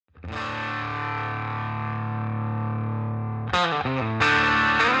Welcome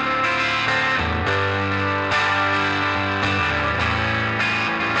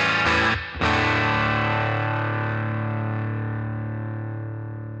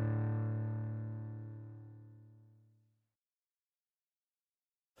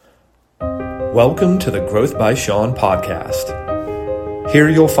to the Growth by Sean podcast. Here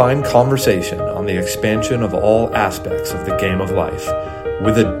you'll find conversation on the expansion of all aspects of the game of life,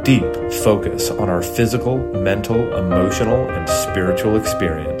 with a deep focus on our physical, mental, emotional, and spiritual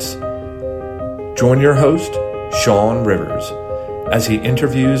experience. Join your host, Sean Rivers, as he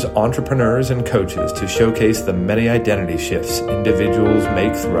interviews entrepreneurs and coaches to showcase the many identity shifts individuals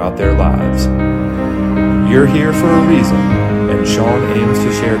make throughout their lives. You're here for a reason, and Sean aims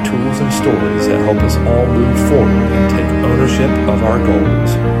to share tools and stories that help us all move forward and take ownership of our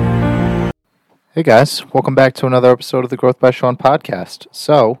goals. Hey guys, welcome back to another episode of the Growth by Sean podcast.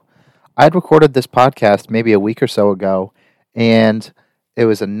 So, I had recorded this podcast maybe a week or so ago, and it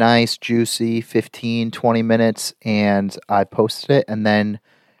was a nice, juicy 15, 20 minutes, and I posted it, and then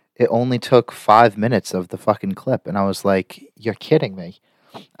it only took 5 minutes of the fucking clip, and I was like, you're kidding me.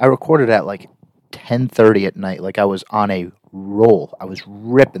 I recorded at like 10:30 at night, like I was on a roll. I was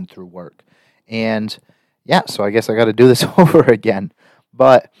ripping through work. And yeah, so I guess I got to do this over again.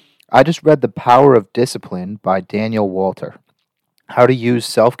 But I just read The Power of Discipline by Daniel Walter. How to use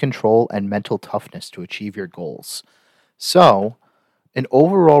self-control and mental toughness to achieve your goals. So, an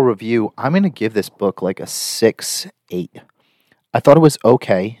overall review, I'm going to give this book like a 6-8. I thought it was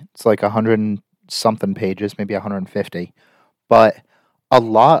okay. It's like 100 and something pages, maybe 150. But a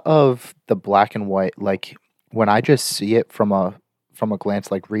lot of the black and white, like when I just see it from a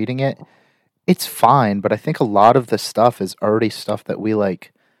glance, like reading it, it's fine. But I think a lot of the stuff is already stuff that we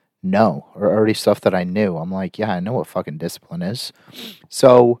like know, or already stuff that I knew. I'm like, yeah, I know what fucking discipline is.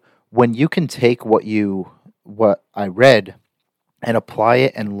 So when you can take what I read and apply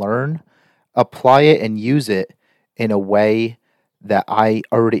it and apply it and use it in a way that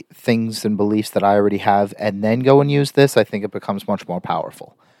things and beliefs that I already have, and then go and use this, I think it becomes much more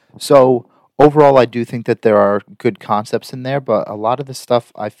powerful. So overall, I do think that there are good concepts in there, but a lot of the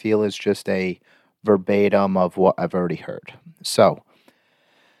stuff I feel is just a verbatim of what I've already heard. So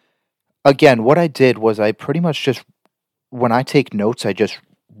again, what I did was I pretty much just, when I take notes, I just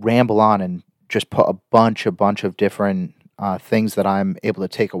ramble on and just put a bunch of different things that I'm able to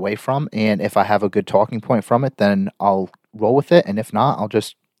take away from. And if I have a good talking point from it, then I'll roll with it. And if not, I'll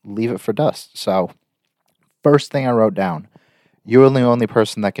just leave it for dust. So first thing I wrote down, you're the only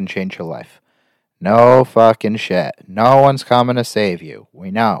person that can change your life. No fucking shit. No one's coming to save you. We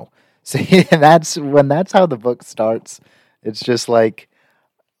know. See, that's how the book starts. It's just like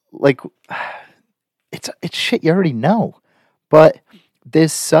it's shit you already know. But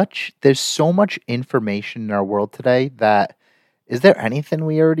there's so much information in our world today that, is there anything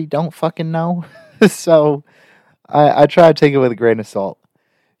we already don't fucking know? So I try to take it with a grain of salt.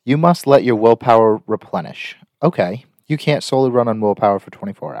 You must let your willpower replenish. Okay, you can't solely run on willpower for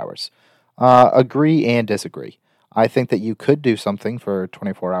 24 hours. Agree and disagree. I think that you could do something for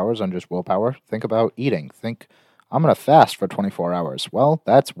 24 hours on just willpower. Think about eating. Think, I'm going to fast for 24 hours. Well,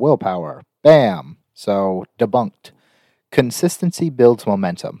 that's willpower. Bam. So, debunked. Consistency builds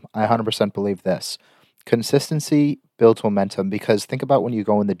momentum. I 100% believe this. Consistency builds momentum because think about when you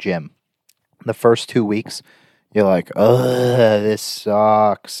go in the gym. The first 2 weeks, you're like, ugh, this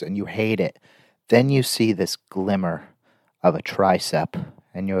sucks, and you hate it. Then you see this glimmer of a tricep,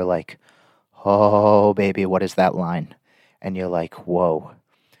 and you're like, oh, baby, what is that line? And you're like, whoa.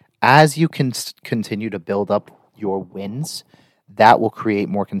 As you can continue to build up your wins, that will create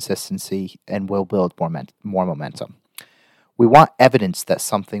more consistency and will build more momentum. We want evidence that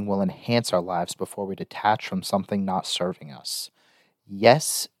something will enhance our lives before we detach from something not serving us.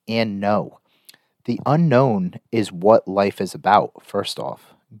 Yes and no. The unknown is what life is about, first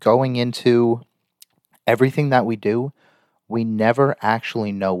off. Going into everything that we do, we never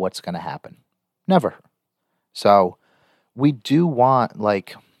actually know what's going to happen. Never. So we do want,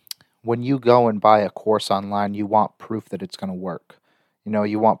 like, when you go and buy a course online, you want proof that it's going to work. You know,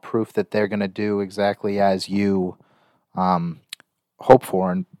 you want proof that they're going to do exactly as you hope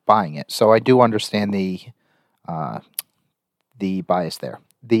for in buying it. So I do understand the bias there.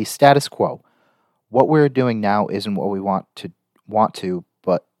 The status quo. What we're doing now isn't what we want to,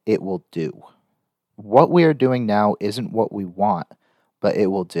 but it will do. What we are doing now isn't what we want, but it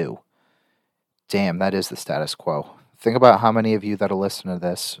will do. Damn, that is the status quo. Think about how many of you that are listening to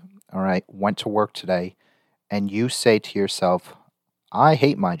this, all right, went to work today, and you say to yourself, I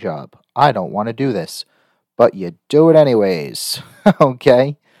hate my job. I don't want to do this. But you do it anyways.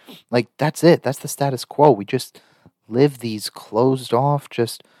 Okay? Like, that's it. That's the status quo. We just live these closed off,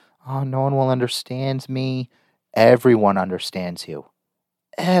 just, oh, no one will understand me. Everyone understands you.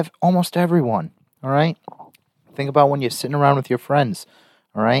 Almost everyone, all right? Think about when you're sitting around with your friends,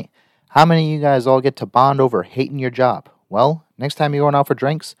 all right? How many of you guys all get to bond over hating your job? Well, next time you're going out for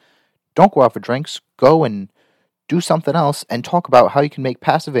drinks, don't go out for drinks. Go and do something else and talk about how you can make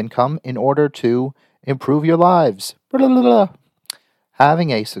passive income in order to improve your lives. Blah, blah, blah.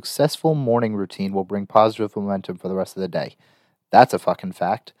 Having a successful morning routine will bring positive momentum for the rest of the day. That's a fucking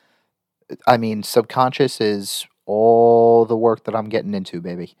fact. I mean, subconscious is all the work that I'm getting into,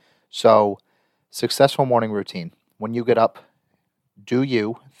 baby. So, successful morning routine. When you get up,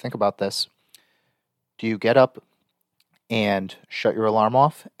 think about this. Do you get up and shut your alarm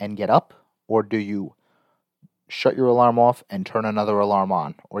off and get up? Or do you shut your alarm off and turn another alarm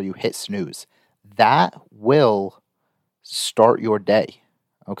on? Or you hit snooze? That will start your day.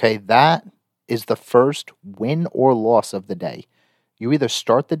 Okay? That is the first win or loss of the day. You either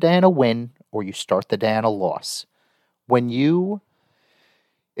start the day in a win or you start the day in a loss.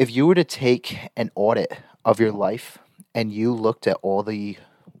 If you were to take an audit of your life and you looked at all the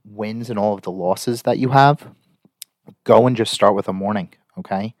wins and all of the losses that you have, go and just start with a morning,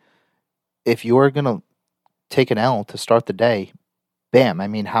 okay? If you are going to take an L to start the day, bam, I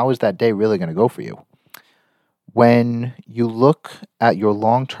mean, how is that day really going to go for you? When you look at your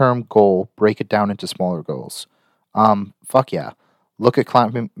long-term goal, break it down into smaller goals. Fuck yeah. Look at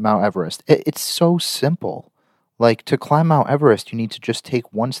climbing Mount Everest. It's so simple. Like, to climb Mount Everest, you need to just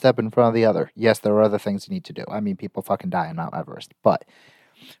take one step in front of the other. Yes, there are other things you need to do. I mean, people fucking die on Mount Everest. But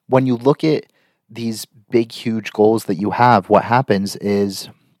when you look at these big, huge goals that you have, what happens is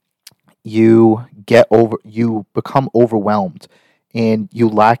you become overwhelmed and you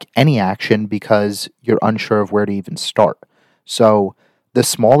lack any action because you're unsure of where to even start. So the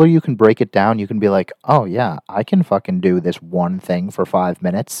smaller you can break it down, you can be like, oh yeah, I can fucking do this one thing for 5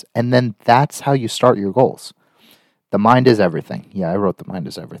 minutes. And then that's how you start your goals. The mind is everything. Yeah, I wrote the mind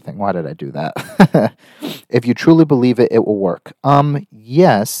is everything. Why did I do that? If you truly believe it, it will work.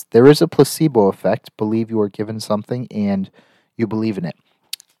 Yes, there is a placebo effect. Believe you are given something and you believe in it.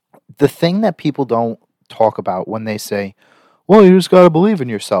 The thing that people don't talk about when they say, well, you just got to believe in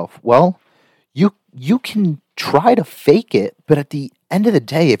yourself. Well, you can try to fake it, but at the end of the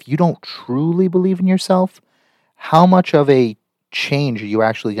day, if you don't truly believe in yourself, how much of a change are you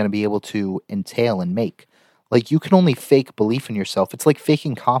actually going to be able to entail and make? Like, you can only fake belief in yourself. It's like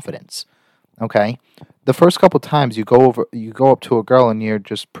faking confidence, okay? The first couple times you go up to a girl and you're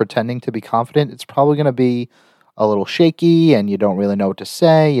just pretending to be confident, it's probably going to be a little shaky and you don't really know what to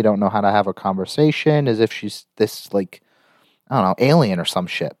say. You don't know how to have a conversation as if she's this, like, I don't know, alien or some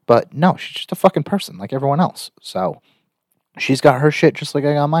shit. But no, she's just a fucking person like everyone else. So she's got her shit just like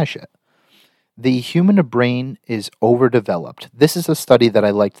I got my shit. The human brain is overdeveloped. This is a study that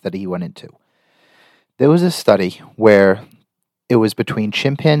I liked that he went into. There was a study where it was between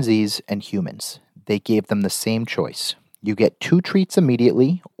chimpanzees and humans. They gave them the same choice. You get 2 treats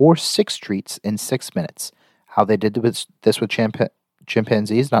immediately or 6 treats in 6 minutes. How they did this with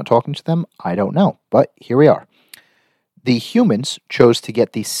chimpanzees, not talking to them, I don't know. But here we are. The humans chose to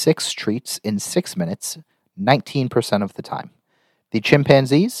get the 6 treats in 6 minutes 19% of the time. The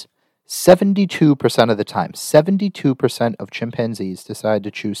chimpanzees, 72% of the time. 72% of chimpanzees decided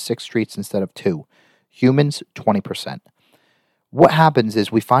to choose 6 treats instead of 2. Humans, 20%. What happens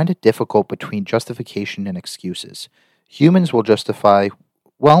is we find it difficult between justification and excuses. Humans will justify,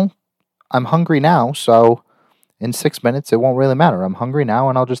 well, I'm hungry now, so in 6 minutes it won't really matter. I'm hungry now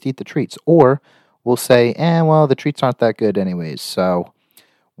and I'll just eat the treats. Or we'll say, well, the treats aren't that good anyways. So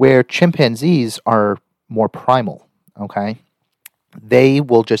where chimpanzees are more primal, okay, they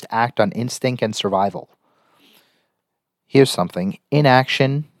will just act on instinct and survival. Here's something.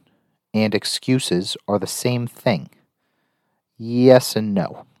 Inaction and excuses are the same thing. Yes and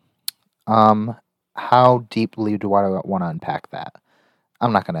no. How deeply do I want to unpack that?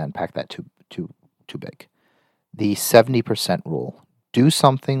 I'm not going to unpack that too big. The 70% rule. Do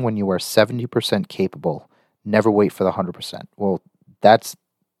something when you are 70% capable. Never wait for the 100%. Well, that's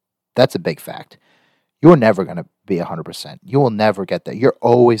a big fact. You're never going to be 100%. You will never get there. You're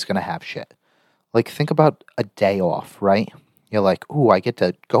always going to have shit. Like, think about a day off, right? You're like, ooh, I get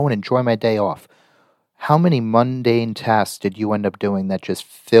to go and enjoy my day off. How many mundane tasks did you end up doing that just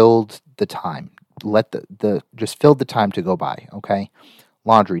filled the time? Just filled the time to go by, okay?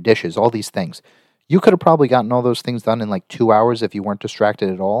 Laundry, dishes, all these things. You could have probably gotten all those things done in like 2 hours if you weren't distracted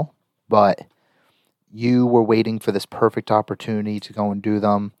at all, but you were waiting for this perfect opportunity to go and do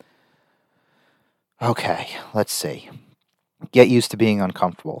them. Okay, let's see. Get used to being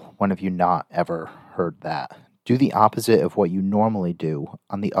uncomfortable. When have you not ever heard that? Do the opposite of what you normally do.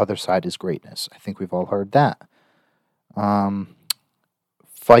 On the other side is greatness. I think we've all heard that.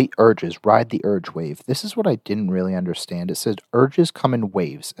 Fight urges, ride the urge wave. This is what I didn't really understand. It says urges come in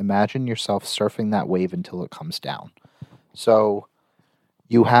waves. Imagine yourself surfing that wave until it comes down. So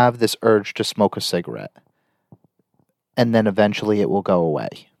you have this urge to smoke a cigarette, and then eventually it will go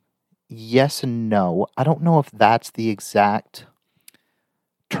away. Yes and no. I don't know if that's the exact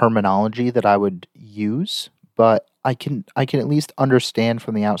terminology that I would use, but I can at least understand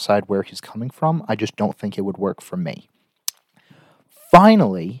from the outside where he's coming from. I just don't think it would work for me.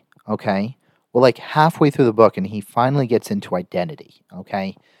 Finally, okay, we're like halfway through the book and he finally gets into identity,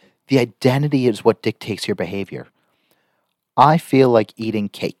 okay? The identity is what dictates your behavior. I feel like eating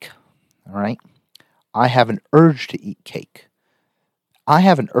cake, all right? I have an urge to eat cake. I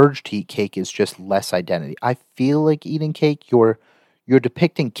have an urge to eat cake is just less identity. I feel like eating cake, you're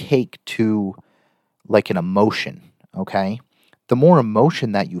depicting cake to like an emotion, okay? The more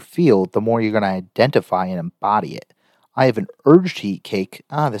emotion that you feel, the more you're going to identify and embody it. I have an urge to eat cake.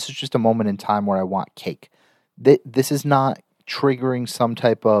 This is just a moment in time where I want cake. This is not triggering some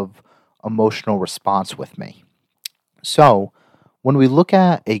type of emotional response with me. So, when we look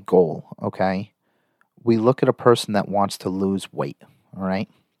at a goal, okay, we look at a person that wants to lose weight, all right?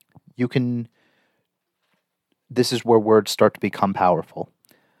 This is where words start to become powerful.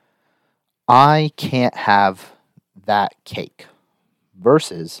 I can't have that cake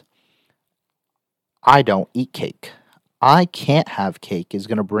versus I don't eat cake. I can't have cake is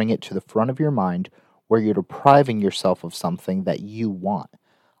going to bring it to the front of your mind where you're depriving yourself of something that you want.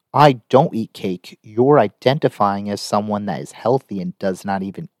 I don't eat cake. You're identifying as someone that is healthy and does not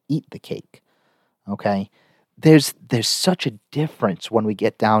even eat the cake. Okay? There's such a difference when we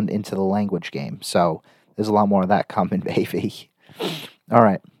get down into the language game. So there's a lot more of that coming, baby. All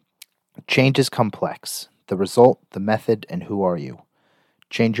right. Change is complex. The result, the method, and who are you?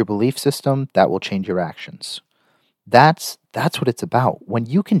 Change your belief system, that will change your actions. That's what it's about. When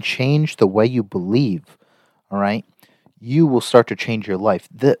you can change the way you believe, all right, you will start to change your life.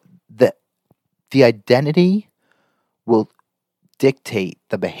 The identity will dictate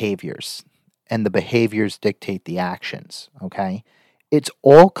the behaviors, and the behaviors dictate the actions, okay? It's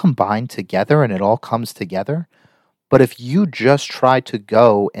all combined together, and it all comes together. But if you just try to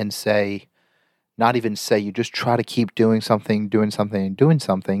go and say, not even say, you just try to keep doing something,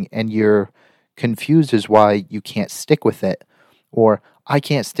 and you're confused as why you can't stick with it, or I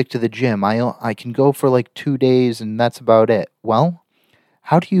can't stick to the gym. I can go for like 2 days and that's about it. Well,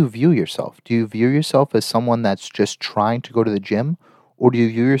 how do you view yourself? Do you view yourself as someone that's just trying to go to the gym, or do you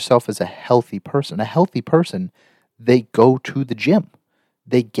view yourself as a healthy person? A healthy person, they go to the gym.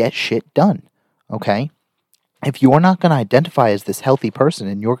 They get shit done, okay? If you are not going to identify as this healthy person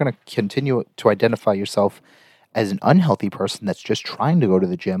and you're going to continue to identify yourself as an unhealthy person that's just trying to go to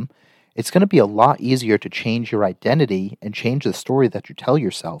the gym, it's going to be a lot easier to change your identity and change the story that you tell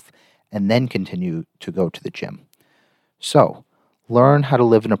yourself and then continue to go to the gym. So, learn how to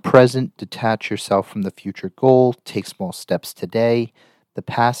live in a present, detach yourself from the future goal, take small steps today. The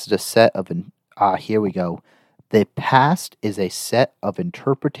past is a set of, here we go. The past is a set of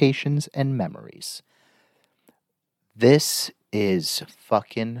interpretations and memories. This is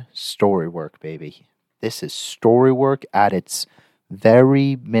fucking story work, baby. This is story work at its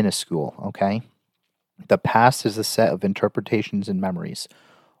very minuscule, okay? The past is a set of interpretations and memories.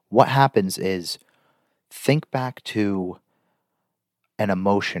 What happens is, think back to an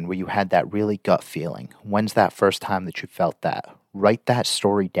emotion where you had that really gut feeling. When's that first time that you felt that? Write that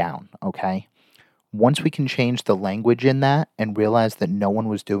story down, okay? Once we can change the language in that and realize that no one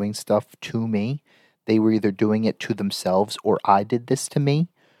was doing stuff to me, they were either doing it to themselves or I did this to me,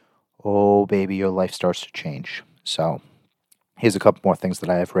 oh baby, your life starts to change. So, here's a couple more things that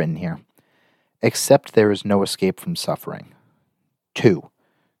I have written here. Accept there is no escape from suffering. 2,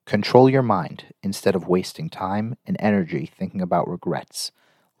 control your mind instead of wasting time and energy thinking about regrets.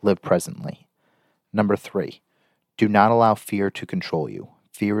 Live presently. Number 3, do not allow fear to control you.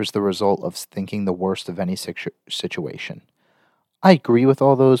 Fear is the result of thinking the worst of any situation. I agree with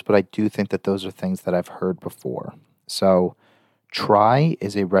all those, but I do think that those are things that I've heard before. So, try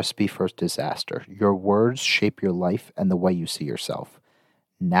is a recipe for disaster. Your words shape your life and the way you see yourself.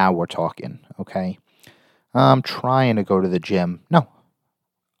 Now we're talking, okay? I'm trying to go to the gym. No,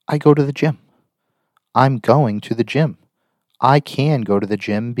 I go to the gym. I'm going to the gym. I can go to the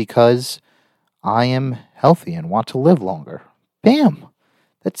gym because I am healthy and want to live longer. Bam!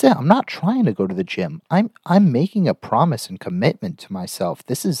 That's it. I'm not trying to go to the gym. I'm making a promise and commitment to myself.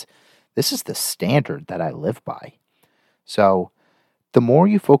 This is the standard that I live by. So, the more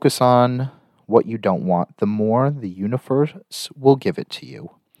you focus on what you don't want, the more the universe will give it to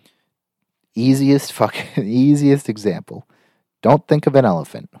you. Easiest example. Don't think of an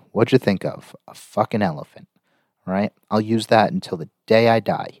elephant. What'd you think of? A fucking elephant, right? I'll use that until the day I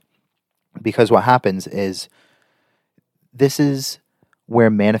die. Because what happens is, this is where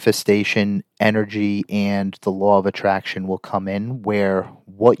manifestation, energy, and the law of attraction will come in, where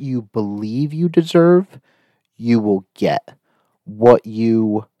what you believe you deserve, you will get. What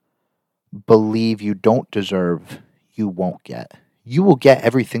you believe you don't deserve, you won't get. You will get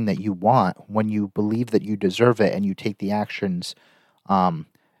everything that you want when you believe that you deserve it and you take the actions.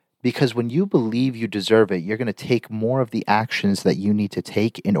 Because when you believe you deserve it, you're going to take more of the actions that you need to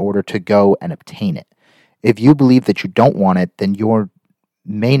take in order to go and obtain it. If you believe that you don't want it, then you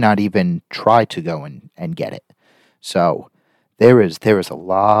may not even try to go and get it. So there is a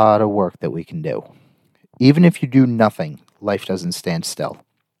lot of work that we can do. Even if you do nothing, life doesn't stand still.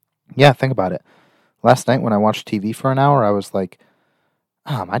 Yeah, think about it. Last night when I watched TV for an hour, I was like,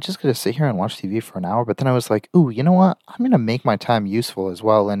 am I just going to sit here and watch TV for an hour? But then I was like, ooh, you know what? I'm going to make my time useful as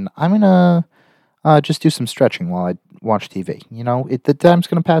well, and I'm going to just do some stretching while I watch TV. You know, the time's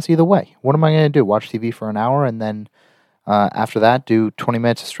going to pass either way. What am I going to do? Watch TV for an hour and then after that do 20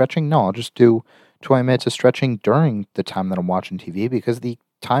 minutes of stretching? No, I'll just do 20 minutes of stretching during the time that I'm watching TV, because the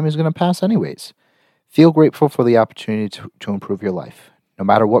time is going to pass anyways. Feel grateful for the opportunity to improve your life. No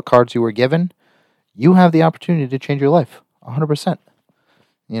matter what cards you were given, you have the opportunity to change your life 100%.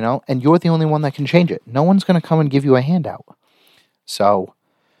 You know, and you're the only one that can change it. No one's going to come and give you a handout. So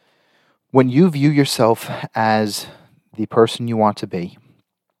when you view yourself as the person you want to be,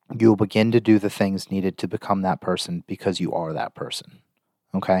 you'll begin to do the things needed to become that person, because you are that person.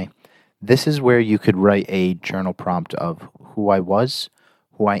 Okay? This is where you could write a journal prompt of who I was,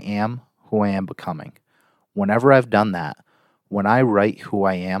 who I am becoming. Whenever I've done that, when I write who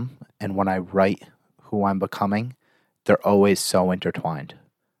I am and when I write who I'm becoming, they're always so intertwined.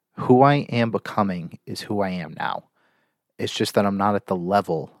 Who I am becoming is who I am now. It's just that I'm not at the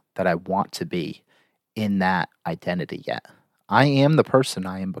level that I want to be in that identity yet. I am the person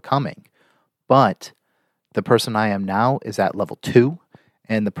I am becoming, but the person I am now is at level 2,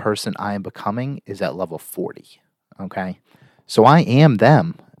 and the person I am becoming is at level 40. Okay? So I am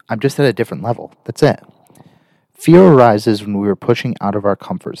them. I'm just at a different level. That's it. Fear arises when we are pushing out of our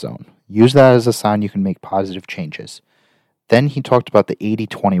comfort zone. Use that as a sign you can make positive changes. Then he talked about the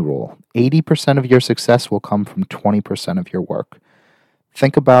 80-20 rule. 80% of your success will come from 20% of your work.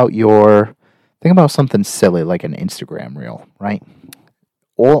 Think about something silly like an Instagram reel, right?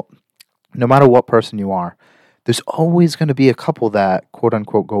 No matter what person you are, there's always going to be a couple that quote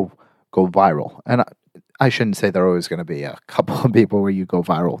unquote go viral. And I shouldn't say there are always going to be a couple of people where you go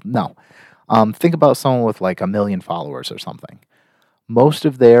viral. No. Think about someone with like 1 million followers or something. Most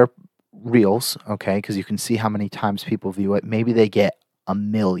of their reels, okay, because you can see how many times people view it. Maybe they get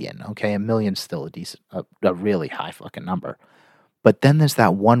 1 million, okay? 1 million's still a really high fucking number. But then there's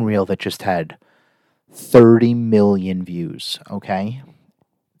that one reel that just had 30 million views, okay?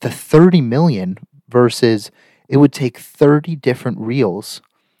 The 30 million versus it would take 30 different reels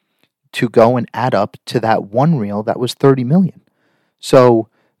to go and add up to that one reel that was 30 million. So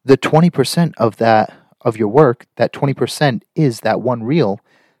the 20% of your work, that 20% is that one reel.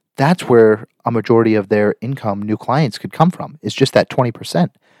 That's where a majority of their income, new clients, could come from. It's just that 20%.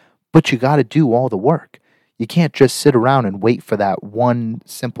 But you got to do all the work. You can't just sit around and wait for that one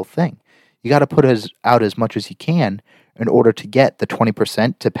simple thing. You got to put out as much as you can in order to get the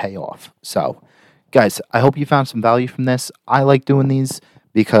 20% to pay off. So, guys, I hope you found some value from this. I like doing these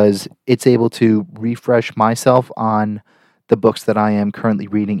because it's able to refresh myself on the books that I am currently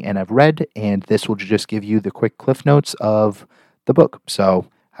reading and have read, and this will just give you the quick cliff notes of the book. So,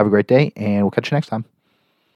 have a great day, and we'll catch you next time.